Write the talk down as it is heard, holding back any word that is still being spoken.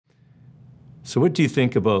So what do you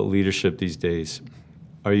think about leadership these days?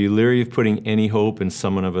 Are you leery of putting any hope in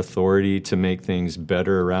someone of authority to make things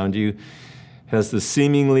better around you? Has the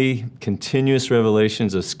seemingly continuous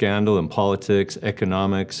revelations of scandal in politics,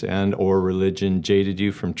 economics, and/or religion jaded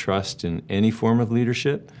you from trust in any form of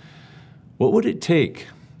leadership? What would it take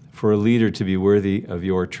for a leader to be worthy of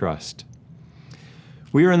your trust?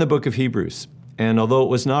 We are in the book of Hebrews, and although it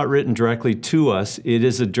was not written directly to us, it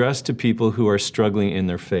is addressed to people who are struggling in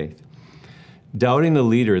their faith, doubting the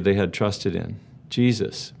leader they had trusted in,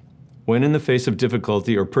 Jesus. When in the face of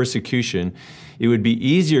difficulty or persecution, it would be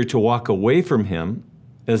easier to walk away from him,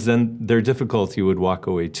 as then their difficulty would walk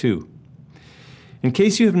away too. In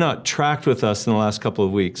case you have not tracked with us in the last couple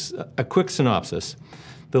of weeks, a quick synopsis.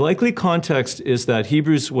 The likely context is that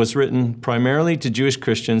Hebrews was written primarily to Jewish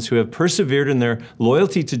Christians who have persevered in their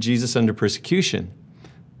loyalty to Jesus under persecution.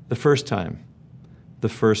 The first time, the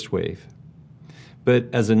first wave. But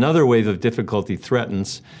as another wave of difficulty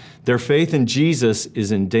threatens, their faith in Jesus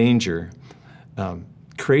is in danger,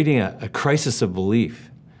 creating a crisis of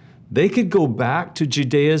belief. They could go back to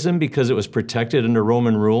Judaism because it was protected under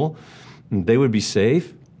Roman rule, and they would be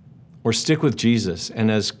safe, or stick with Jesus,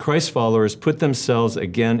 and as Christ followers put themselves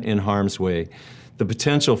again in harm's way. The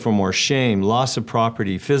potential for more shame, loss of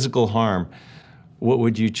property, physical harm. What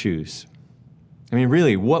would you choose? I mean,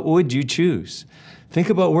 really, what would you choose?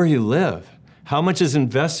 Think about where you live. How much is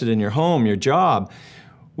invested in your home, your job?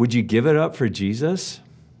 Would you give it up for Jesus?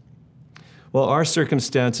 While our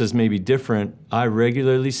circumstances may be different, I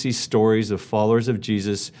regularly see stories of followers of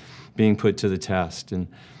Jesus being put to the test. And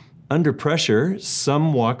under pressure,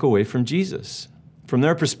 some walk away from Jesus. From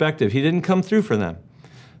their perspective, he didn't come through for them.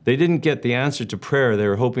 They didn't get the answer to prayer they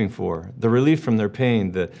were hoping for, the relief from their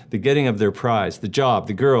pain, the getting of their prize, the job,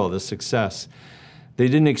 the girl, the success. They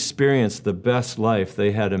didn't experience the best life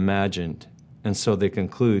they had imagined. And so they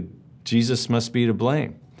conclude, Jesus must be to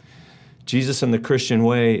blame. Jesus and the Christian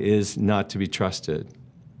way is not to be trusted.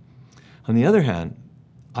 On the other hand,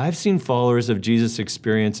 I've seen followers of Jesus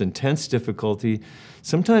experience intense difficulty,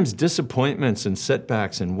 sometimes disappointments and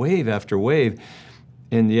setbacks and wave after wave,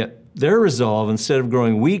 and yet their resolve, instead of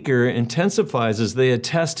growing weaker, intensifies as they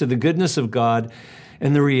attest to the goodness of God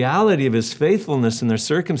and the reality of his faithfulness in their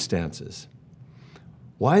circumstances.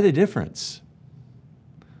 Why the difference?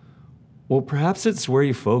 Well, perhaps it's where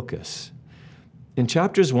you focus. In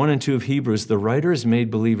chapters 1 and 2 of Hebrews, the writer has made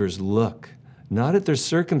believers look, not at their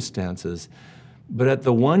circumstances, but at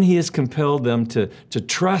the one he has compelled them to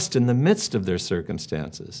trust in the midst of their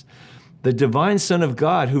circumstances, the divine Son of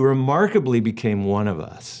God who remarkably became one of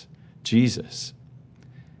us, Jesus.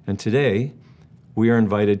 And today, we are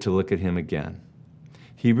invited to look at him again.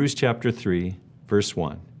 Hebrews chapter 3, verse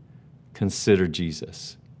 1. Consider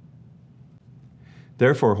Jesus.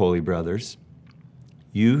 Therefore, holy brothers,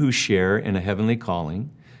 you who share in a heavenly calling,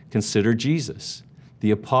 consider Jesus, the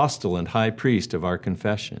apostle and high priest of our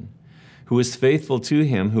confession, who is faithful to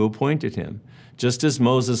him who appointed him, just as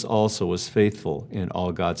Moses also was faithful in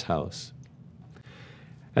all God's house.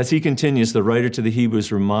 As he continues, the writer to the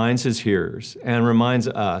Hebrews reminds his hearers and reminds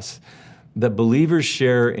us that believers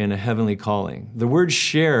share in a heavenly calling. The word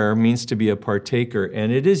share means to be a partaker, and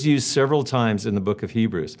it is used several times in the book of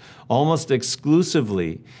Hebrews, almost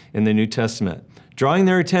exclusively in the New Testament, drawing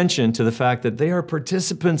their attention to the fact that they are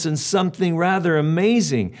participants in something rather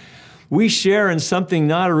amazing. We share in something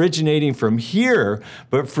not originating from here,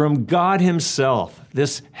 but from God himself.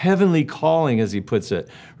 This heavenly calling, as he puts it,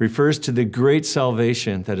 refers to the great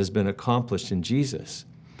salvation that has been accomplished in Jesus.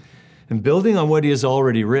 And building on what he has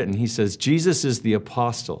already written, he says, Jesus is the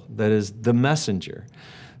apostle, that is, the messenger,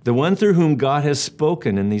 the one through whom God has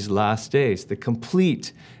spoken in these last days, the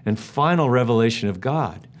complete and final revelation of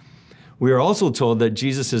God. We are also told that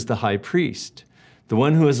Jesus is the high priest, the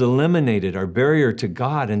one who has eliminated our barrier to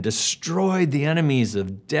God and destroyed the enemies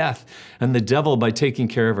of death and the devil by taking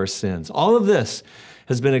care of our sins. All of this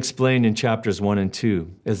has been explained in chapters 1 and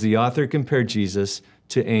 2 as the author compared Jesus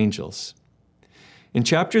to angels. In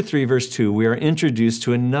chapter 3, verse 2, we are introduced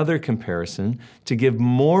to another comparison to give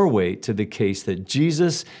more weight to the case that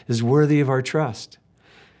Jesus is worthy of our trust.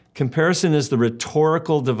 Comparison is the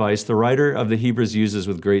rhetorical device the writer of the Hebrews uses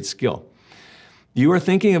with great skill. You are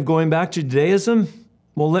thinking of going back to Judaism?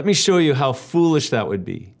 Well, let me show you how foolish that would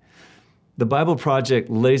be. The Bible Project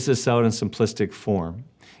lays this out in simplistic form.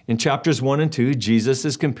 In chapters 1 and 2, Jesus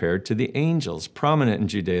is compared to the angels, prominent in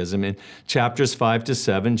Judaism. In chapters 5 to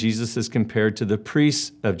 7, Jesus is compared to the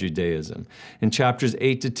priests of Judaism. In chapters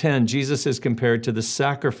 8 to 10, Jesus is compared to the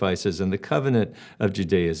sacrifices and the covenant of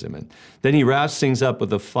Judaism. And then he wraps things up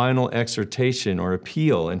with a final exhortation or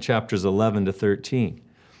appeal in chapters 11 to 13.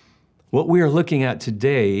 What we are looking at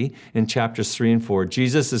today in chapters 3 and 4,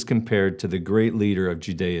 Jesus is compared to the great leader of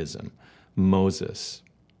Judaism, Moses.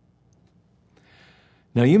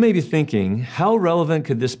 Now you may be thinking, how relevant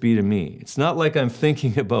could this be to me? It's not like I'm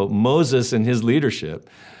thinking about Moses and his leadership,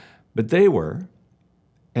 but they were,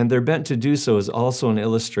 and their bent to do so is also an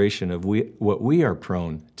illustration of what we are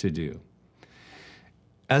prone to do.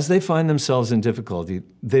 As they find themselves in difficulty,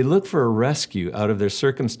 they look for a rescue out of their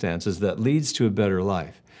circumstances that leads to a better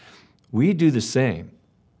life. We do the same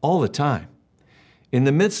all the time. In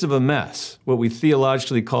the midst of a mess, what we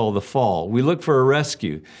theologically call the fall, we look for a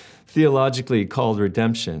rescue, theologically called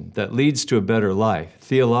redemption, that leads to a better life,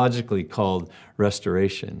 theologically called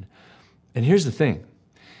restoration. And here's the thing.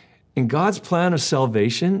 In God's plan of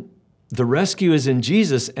salvation, the rescue is in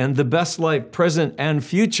Jesus, and the best life, present and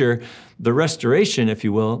future, the restoration, if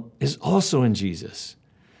you will, is also in Jesus.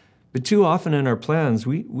 But too often in our plans,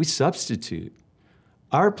 we substitute.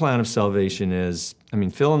 Our plan of salvation is,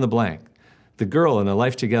 fill in the blank. The girl and a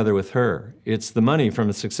life together with her. It's the money from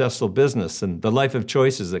a successful business and the life of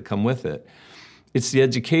choices that come with it. It's the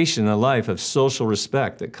education and a life of social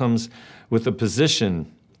respect that comes with the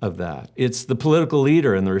position of that. It's the political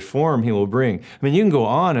leader and the reform he will bring. You can go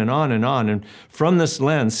on and on and on, and from this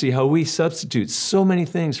lens, see how we substitute so many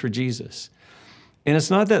things for Jesus. And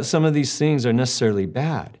it's not that some of these things are necessarily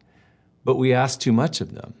bad, but we ask too much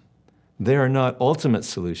of them. They are not ultimate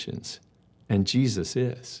solutions, and Jesus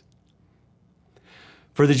is.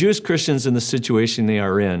 For the Jewish Christians in the situation they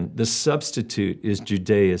are in, the substitute is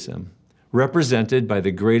Judaism, represented by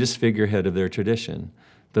the greatest figurehead of their tradition,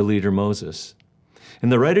 the leader Moses.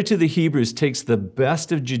 And the writer to the Hebrews takes the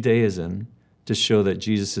best of Judaism to show that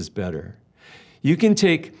Jesus is better. You can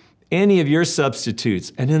take any of your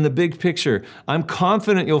substitutes, and in the big picture, I'm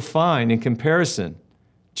confident you'll find, in comparison,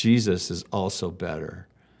 Jesus is also better.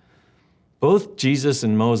 Both Jesus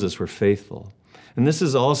and Moses were faithful. And this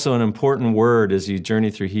is also an important word as you journey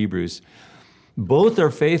through Hebrews. Both are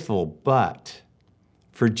faithful, but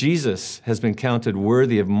for Jesus has been counted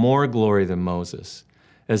worthy of more glory than Moses.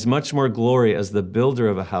 As much more glory as the builder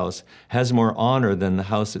of a house has more honor than the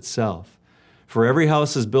house itself. For every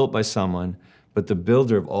house is built by someone, but the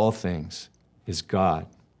builder of all things is God.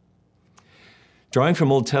 Drawing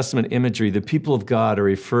from Old Testament imagery, the people of God are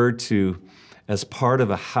referred to as part of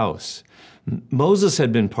a house. Moses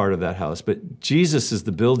had been part of that house, but Jesus is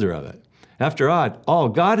the builder of it. After all,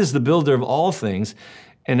 God is the builder of all things,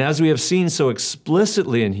 and as we have seen so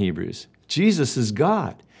explicitly in Hebrews, Jesus is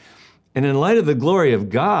God. And in light of the glory of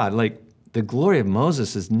God, the glory of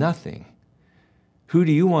Moses is nothing. Who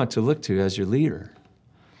do you want to look to as your leader?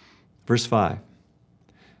 Verse 5.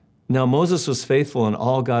 Now Moses was faithful in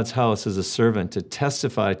all God's house as a servant to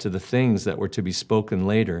testify to the things that were to be spoken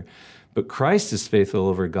later, but Christ is faithful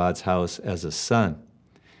over God's house as a son.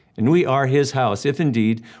 And we are his house, if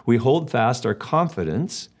indeed we hold fast our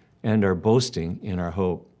confidence and our boasting in our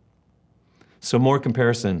hope. So more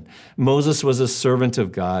comparison. Moses was a servant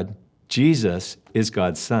of God. Jesus is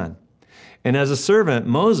God's son. And as a servant,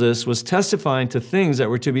 Moses was testifying to things that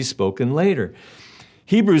were to be spoken later.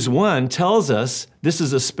 Hebrews 1 tells us this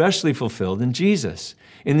is especially fulfilled in Jesus.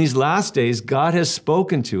 In these last days, God has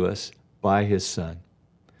spoken to us by his Son.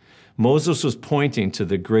 Moses was pointing to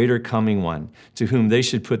the greater coming one, to whom they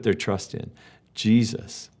should put their trust in,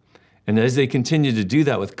 Jesus. And as they continue to do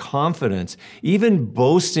that with confidence, even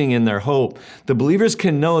boasting in their hope, the believers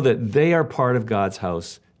can know that they are part of God's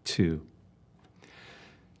house too.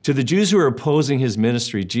 To the Jews who were opposing his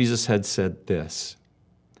ministry, Jesus had said this,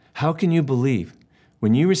 "How can you believe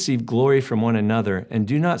when you receive glory from one another and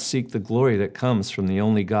do not seek the glory that comes from the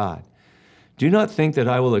only God? Do not think that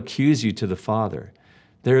I will accuse you to the Father.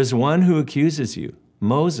 There is one who accuses you,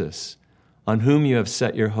 Moses, on whom you have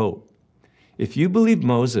set your hope. If you believe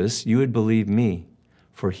Moses, you would believe me,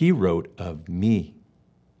 for he wrote of me."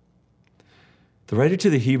 The writer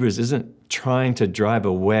to the Hebrews isn't trying to drive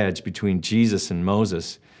a wedge between Jesus and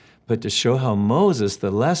Moses, but to show how Moses,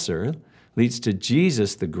 the lesser, leads to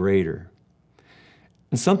Jesus, the greater.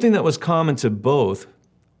 And something that was common to both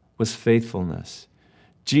was faithfulness.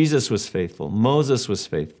 Jesus was faithful. Moses was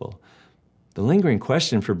faithful. The lingering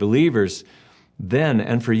question for believers then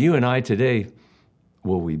and for you and I today,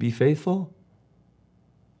 will we be faithful?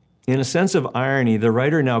 In a sense of irony, the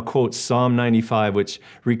writer now quotes Psalm 95, which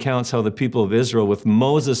recounts how the people of Israel, with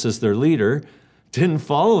Moses as their leader, didn't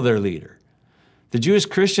follow their leader. The Jewish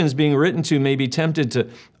Christians being written to may be tempted to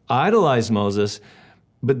idolize Moses,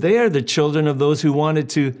 but they are the children of those who wanted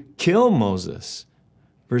to kill Moses.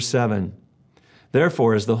 Verse 7,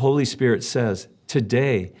 "Therefore, as the Holy Spirit says,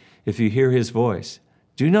 today, if you hear his voice,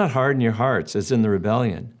 do not harden your hearts as in the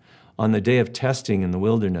rebellion, on the day of testing in the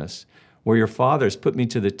wilderness, where your fathers put me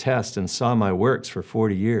to the test and saw my works for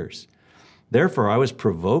 40 years. Therefore I was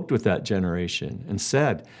provoked with that generation and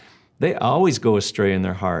said, they always go astray in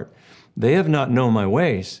their heart. They have not known my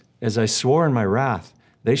ways. As I swore in my wrath,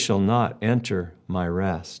 they shall not enter my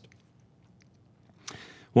rest.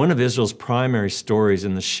 One of Israel's primary stories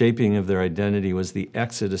in the shaping of their identity was the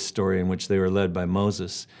Exodus story in which they were led by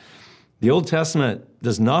Moses. The Old Testament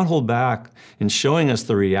does not hold back in showing us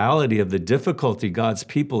the reality of the difficulty God's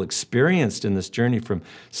people experienced in this journey from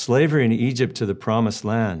slavery in Egypt to the Promised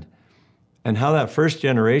Land, and how that first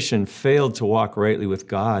generation failed to walk rightly with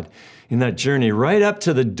God in that journey right up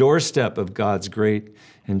to the doorstep of God's great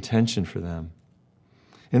intention for them.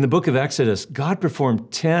 In the book of Exodus, God performed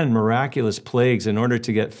 10 miraculous plagues in order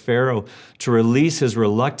to get Pharaoh to release his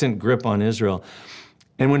reluctant grip on Israel.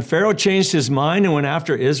 And when Pharaoh changed his mind and went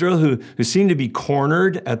after Israel, who seemed to be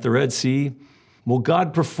cornered at the Red Sea, well,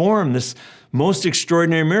 God performed this most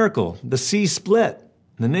extraordinary miracle. The sea split.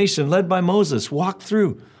 The nation, led by Moses, walked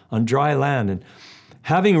through on dry land. And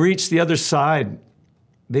having reached the other side,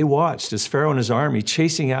 they watched as Pharaoh and his army,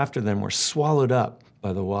 chasing after them, were swallowed up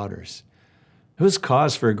by the waters. It was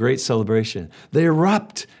cause for a great celebration. They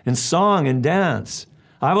erupt in song and dance.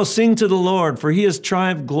 I will sing to the Lord, for he has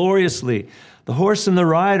triumphed gloriously. The horse and the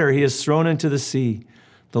rider he has thrown into the sea.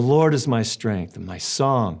 The Lord is my strength and my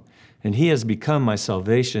song, and he has become my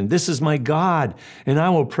salvation. This is my God, and I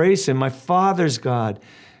will praise him, my Father's God,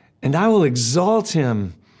 and I will exalt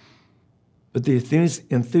him. But the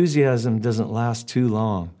enthusiasm doesn't last too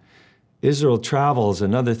long. Israel travels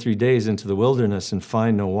another 3 days into the wilderness and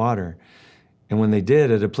find no water. And when they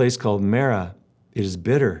did, at a place called Marah, it is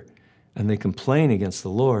bitter, and they complain against the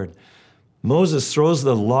Lord. Moses throws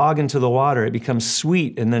the log into the water. It becomes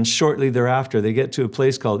sweet, and then shortly thereafter, they get to a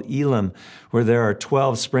place called Elim, where there are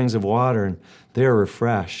 12 springs of water, and they are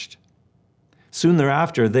refreshed. Soon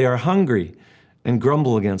thereafter, they are hungry and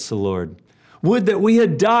grumble against the Lord. Would that we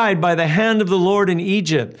had died by the hand of the Lord in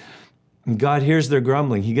Egypt. And God hears their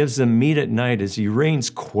grumbling. He gives them meat at night as he rains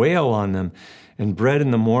quail on them and bread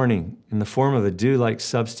in the morning in the form of a dew-like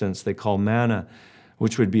substance they call manna,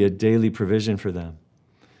 which would be a daily provision for them.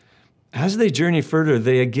 As they journey further,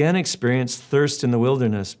 they again experience thirst in the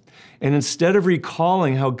wilderness. And instead of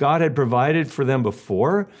recalling how God had provided for them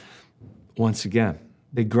before, once again,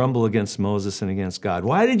 they grumble against Moses and against God.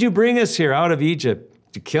 Why did you bring us here out of Egypt?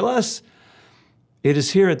 To kill us? It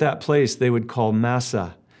is here at that place they would call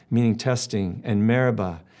Massah, meaning testing, and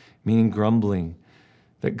Meribah, meaning grumbling,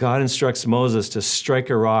 that God instructs Moses to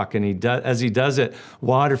strike a rock, and as he does it,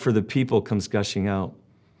 water for the people comes gushing out.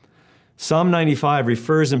 Psalm 95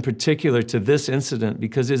 refers in particular to this incident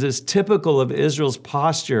because it is typical of Israel's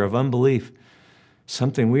posture of unbelief,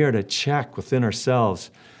 something we are to check within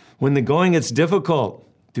ourselves. When the going gets difficult,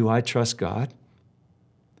 do I trust God?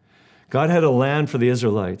 God had a land for the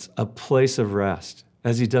Israelites, a place of rest,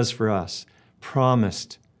 as he does for us,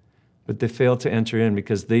 promised, but they failed to enter in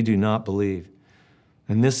because they do not believe.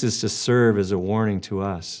 And this is to serve as a warning to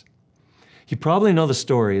us. You probably know the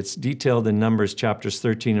story. It's detailed in Numbers chapters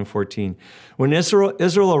 13 and 14. When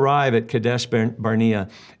Israel arrived at Kadesh Barnea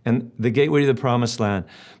and the gateway to the Promised Land,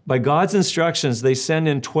 by God's instructions, they send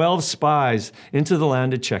in 12 spies into the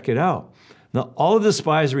land to check it out. Now, all of the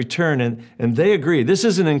spies return, and they agree. This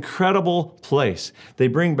is an incredible place. They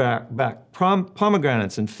bring back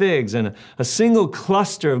pomegranates and figs and a single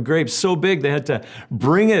cluster of grapes so big they had to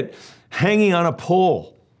bring it hanging on a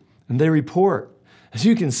pole. And they report, as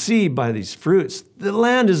you can see by these fruits, the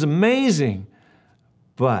land is amazing.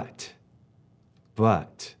 But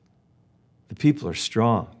the people are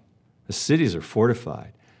strong. The cities are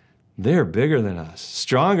fortified. They are bigger than us,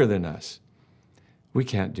 stronger than us. We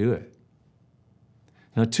can't do it.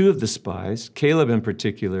 Now, 2 of the spies, Caleb in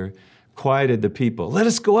particular, quieted the people. Let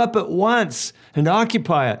us go up at once and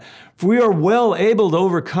occupy it, for we are well able to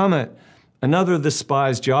overcome it. Another of the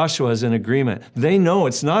spies, Joshua, is in agreement. They know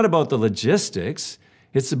it's not about the logistics.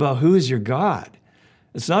 It's about who is your God.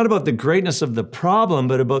 It's not about the greatness of the problem,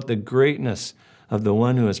 but about the greatness of the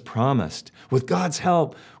one who has promised. With God's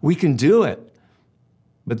help, we can do it.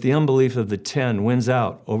 But the unbelief of the 10 wins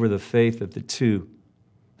out over the faith of the 2.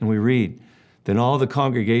 And we read, then all the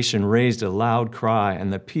congregation raised a loud cry,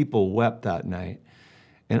 and the people wept that night.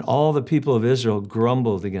 And all the people of Israel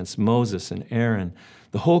grumbled against Moses and Aaron.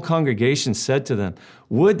 The whole congregation said to them,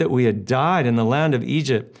 would that we had died in the land of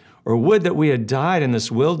Egypt, or would that we had died in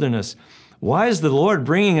this wilderness. Why is the Lord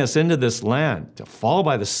bringing us into this land? To fall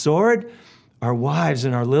by the sword? Our wives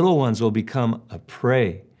and our little ones will become a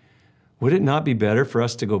prey. Would it not be better for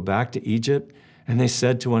us to go back to Egypt? And they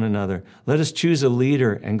said to one another, let us choose a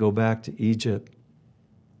leader and go back to Egypt.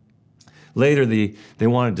 Later, they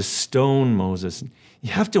wanted to stone Moses.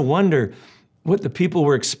 You have to wonder what the people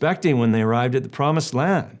were expecting when they arrived at the promised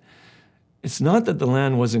land. It's not that the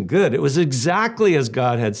land wasn't good. It was exactly as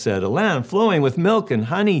God had said, a land flowing with milk and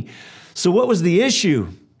honey. So what was the issue?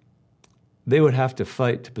 They would have to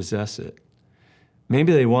fight to possess it.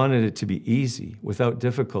 Maybe they wanted it to be easy, without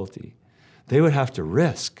difficulty. They would have to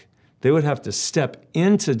risk. They would have to step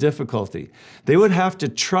into difficulty. They would have to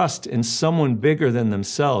trust in someone bigger than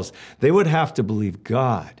themselves. They would have to believe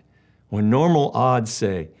God when normal odds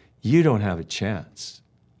say, you don't have a chance.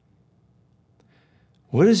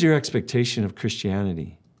 What is your expectation of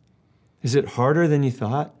Christianity? Is it harder than you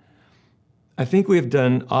thought? I think we have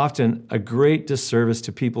done often a great disservice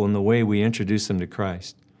to people in the way we introduce them to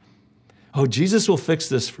Christ. Oh, Jesus will fix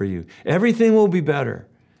this for you. Everything will be better.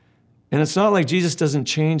 And it's not like Jesus doesn't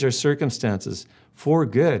change our circumstances for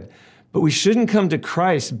good, but we shouldn't come to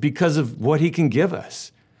Christ because of what he can give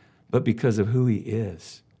us, but because of who he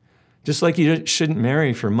is. Just like you shouldn't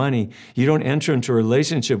marry for money, you don't enter into a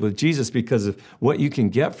relationship with Jesus because of what you can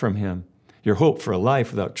get from him. Your hope for a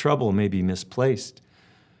life without trouble may be misplaced.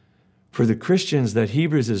 For the Christians that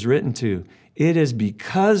Hebrews is written to, it is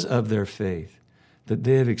because of their faith that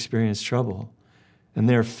they have experienced trouble. And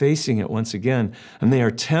they are facing it once again. And they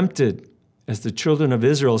are tempted, as the children of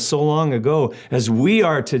Israel so long ago, as we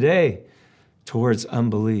are today, towards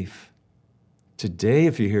unbelief. Today,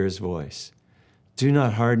 if you hear his voice, do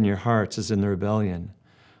not harden your hearts as in the rebellion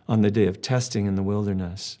on the day of testing in the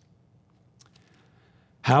wilderness.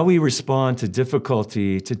 How we respond to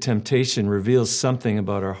difficulty, to temptation, reveals something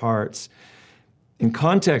about our hearts. In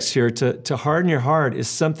context here, to harden your heart is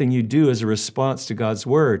something you do as a response to God's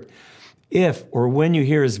word. If or when you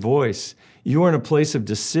hear his voice, you are in a place of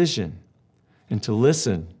decision, and to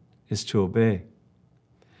listen is to obey.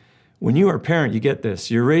 When you are a parent, you get this.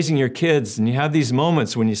 You're raising your kids, and you have these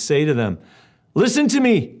moments when you say to them, listen to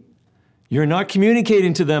me. You're not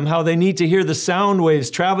communicating to them how they need to hear the sound waves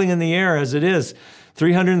traveling in the air as it is,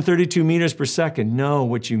 332 meters per second. No,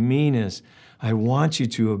 what you mean is, I want you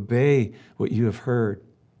to obey what you have heard.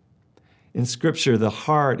 In Scripture, the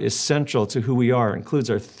heart is central to who we are. It includes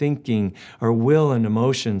our thinking, our will, and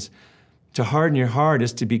emotions. To harden your heart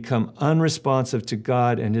is to become unresponsive to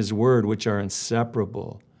God and his word, which are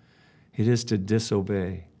inseparable. It is to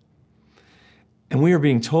disobey. And we are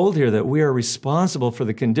being told here that we are responsible for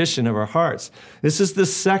the condition of our hearts. This is the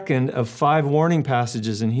second of 5 warning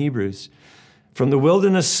passages in Hebrews. From the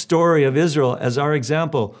wilderness story of Israel as our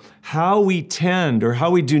example, how we tend or how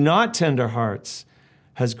we do not tend our hearts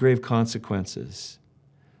has grave consequences.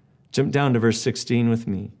 Jump down to verse 16 with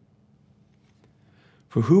me.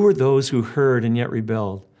 For who were those who heard and yet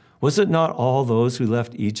rebelled? Was it not all those who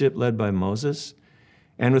left Egypt led by Moses?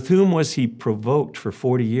 And with whom was he provoked for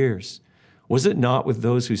 40 years? Was it not with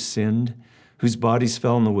those who sinned, whose bodies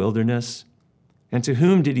fell in the wilderness? And to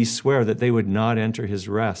whom did he swear that they would not enter his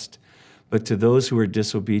rest, but to those who were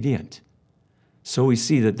disobedient? So we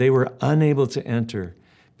see that they were unable to enter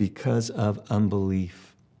because of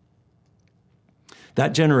unbelief.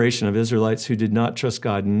 That generation of Israelites who did not trust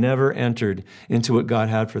God never entered into what God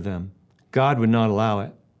had for them. God would not allow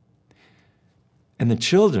it. And the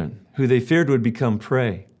children who they feared would become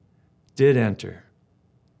prey did enter.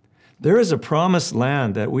 There is a promised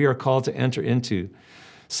land that we are called to enter into.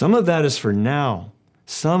 Some of that is for now.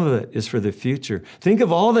 Some of it is for the future. Think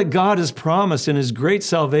of all that God has promised in his great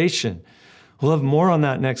salvation. We'll have more on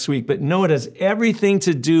that next week, but know it has everything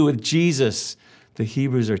to do with Jesus. The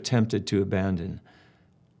Hebrews are tempted to abandon,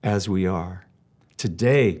 as we are.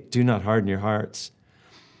 Today, do not harden your hearts.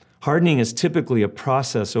 Hardening is typically a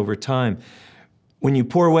process over time. When you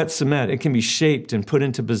pour wet cement, it can be shaped and put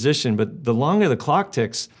into position, but the longer the clock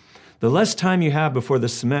ticks, the less time you have before the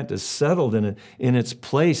cement is settled and in its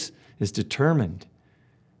place is determined.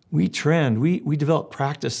 We trend, we develop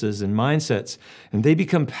practices and mindsets, and they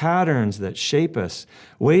become patterns that shape us,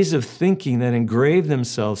 ways of thinking that engrave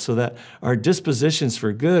themselves so that our dispositions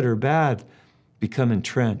for good or bad become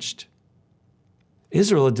entrenched.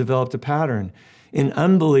 Israel had developed a pattern. In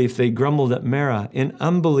unbelief, they grumbled at Merah. In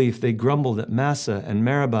unbelief, they grumbled at Massah and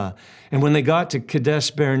Meribah. And when they got to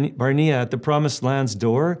Kadesh Barnea at the promised land's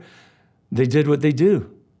door, they did what they do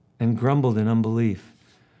and grumbled in unbelief,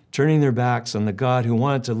 turning their backs on the God who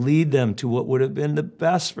wanted to lead them to what would have been the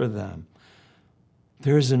best for them.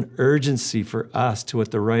 There is an urgency for us to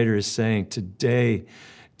what the writer is saying today.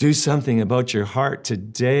 Do something about your heart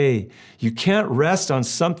today. You can't rest on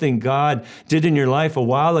something God did in your life a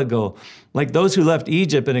while ago. Like those who left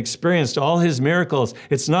Egypt and experienced all his miracles.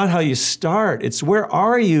 It's not how you start. It's where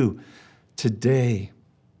are you today?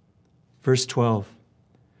 Verse 12.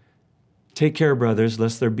 Take care, brothers,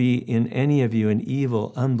 lest there be in any of you an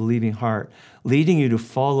evil, unbelieving heart, leading you to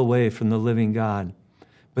fall away from the living God.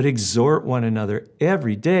 But exhort one another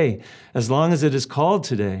every day, as long as it is called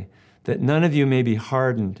today, that none of you may be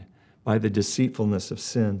hardened by the deceitfulness of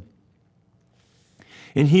sin.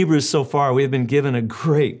 In Hebrews so far, we have been given a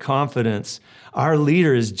great confidence. Our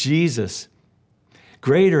leader is Jesus,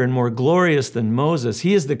 greater and more glorious than Moses.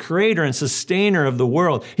 He is the creator and sustainer of the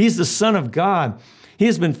world. He's the Son of God. He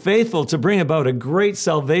has been faithful to bring about a great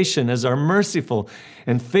salvation as our merciful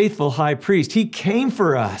and faithful high priest. He came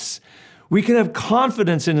for us. We can have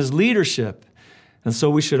confidence in his leadership. And so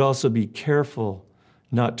we should also be careful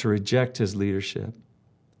not to reject his leadership.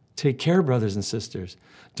 Take care, brothers and sisters.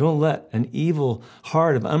 Don't let an evil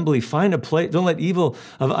heart of unbelief find a place. Don't let evil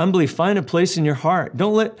of unbelief find a place in your heart.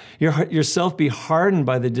 Don't let yourself be hardened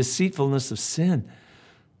by the deceitfulness of sin.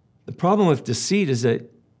 The problem with deceit is that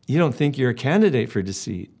you don't think you're a candidate for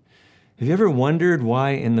deceit. Have you ever wondered why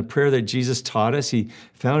in the prayer that Jesus taught us, he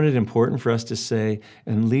found it important for us to say,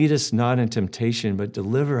 and lead us not in temptation, but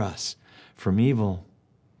deliver us from evil?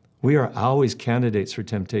 We are always candidates for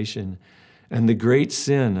temptation and the great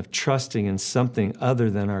sin of trusting in something other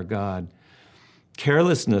than our God.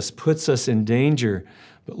 Carelessness puts us in danger,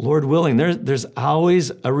 but Lord willing, there's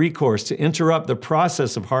always a recourse to interrupt the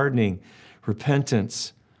process of hardening: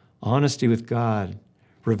 repentance, honesty with God,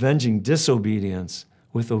 revenging disobedience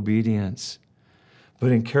with obedience.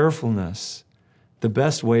 But in carefulness, the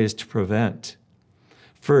best way is to prevent.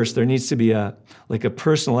 First, there needs to be a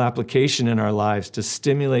personal application in our lives to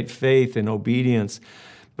stimulate faith and obedience.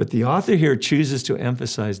 But the author here chooses to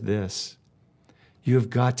emphasize this: you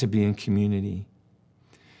have got to be in community.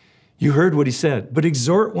 You heard what he said, but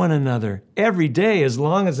exhort one another every day as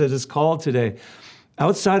long as it is called today.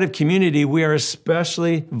 Outside of community, we are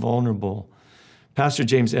especially vulnerable. Pastor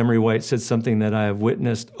James Emery White said something that I have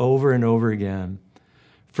witnessed over and over again.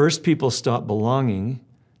 First, people stop belonging,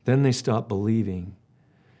 then they stop believing.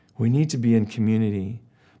 We need to be in community.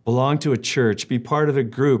 Belong to a church, be part of a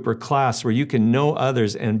group or class where you can know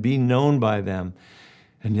others and be known by them.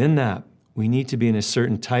 And in that, we need to be in a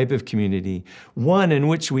certain type of community, one in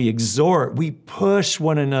which we exhort, we push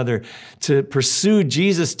one another to pursue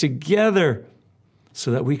Jesus together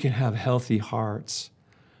so that we can have healthy hearts,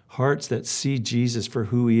 hearts that see Jesus for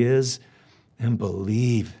who he is and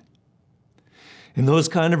believe. In those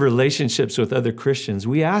kind of relationships with other Christians,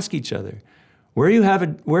 we ask each other, where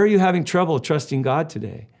are you having trouble trusting God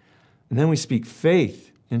today? And then we speak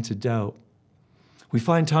faith into doubt. We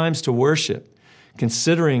find times to worship,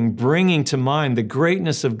 considering bringing to mind the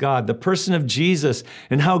greatness of God, the person of Jesus,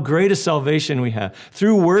 and how great a salvation we have.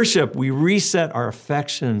 Through worship, we reset our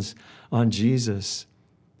affections on Jesus.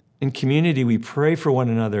 In community, we pray for one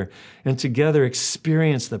another and together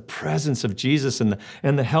experience the presence of Jesus and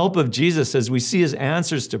the help of Jesus as we see his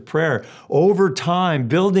answers to prayer over time,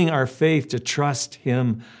 building our faith to trust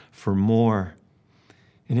him for more.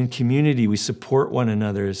 And in community, we support one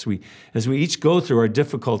another as we each go through our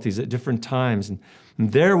difficulties at different times. And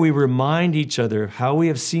there we remind each other of how we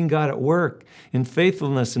have seen God at work in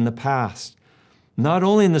faithfulness in the past. Not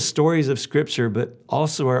only in the stories of Scripture, but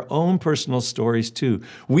also our own personal stories too.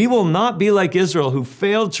 We will not be like Israel, who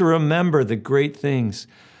failed to remember the great things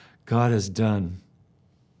God has done.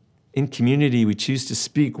 In community, we choose to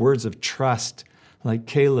speak words of trust, like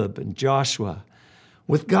Caleb and Joshua.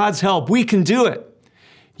 With God's help, we can do it.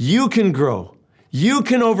 You can grow. You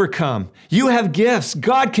can overcome. You have gifts.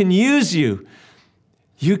 God can use you.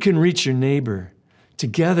 You can reach your neighbor.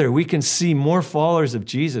 Together, we can see more followers of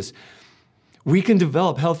Jesus. We can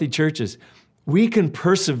develop healthy churches. We can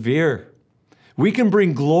persevere. We can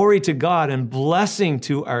bring glory to God and blessing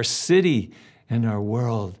to our city and our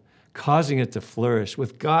world, causing it to flourish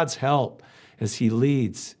with God's help as he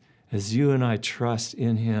leads, as you and I trust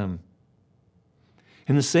in him.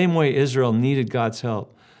 In the same way Israel needed God's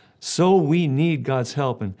help, so we need God's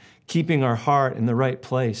help in keeping our heart in the right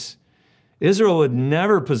place. Israel would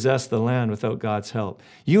never possess the land without God's help.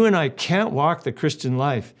 You and I can't walk the Christian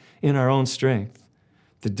life in our own strength.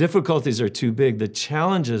 The difficulties are too big. The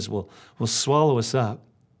challenges will swallow us up.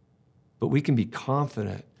 But we can be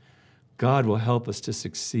confident God will help us to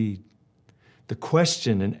succeed. The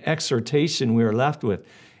question and exhortation we are left with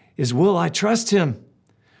is, will I trust him?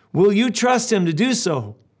 Will you trust him to do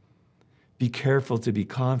so? Be careful to be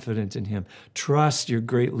confident in him. Trust your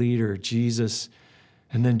great leader, Jesus,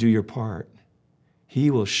 and then do your part.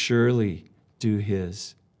 He will surely do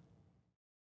his.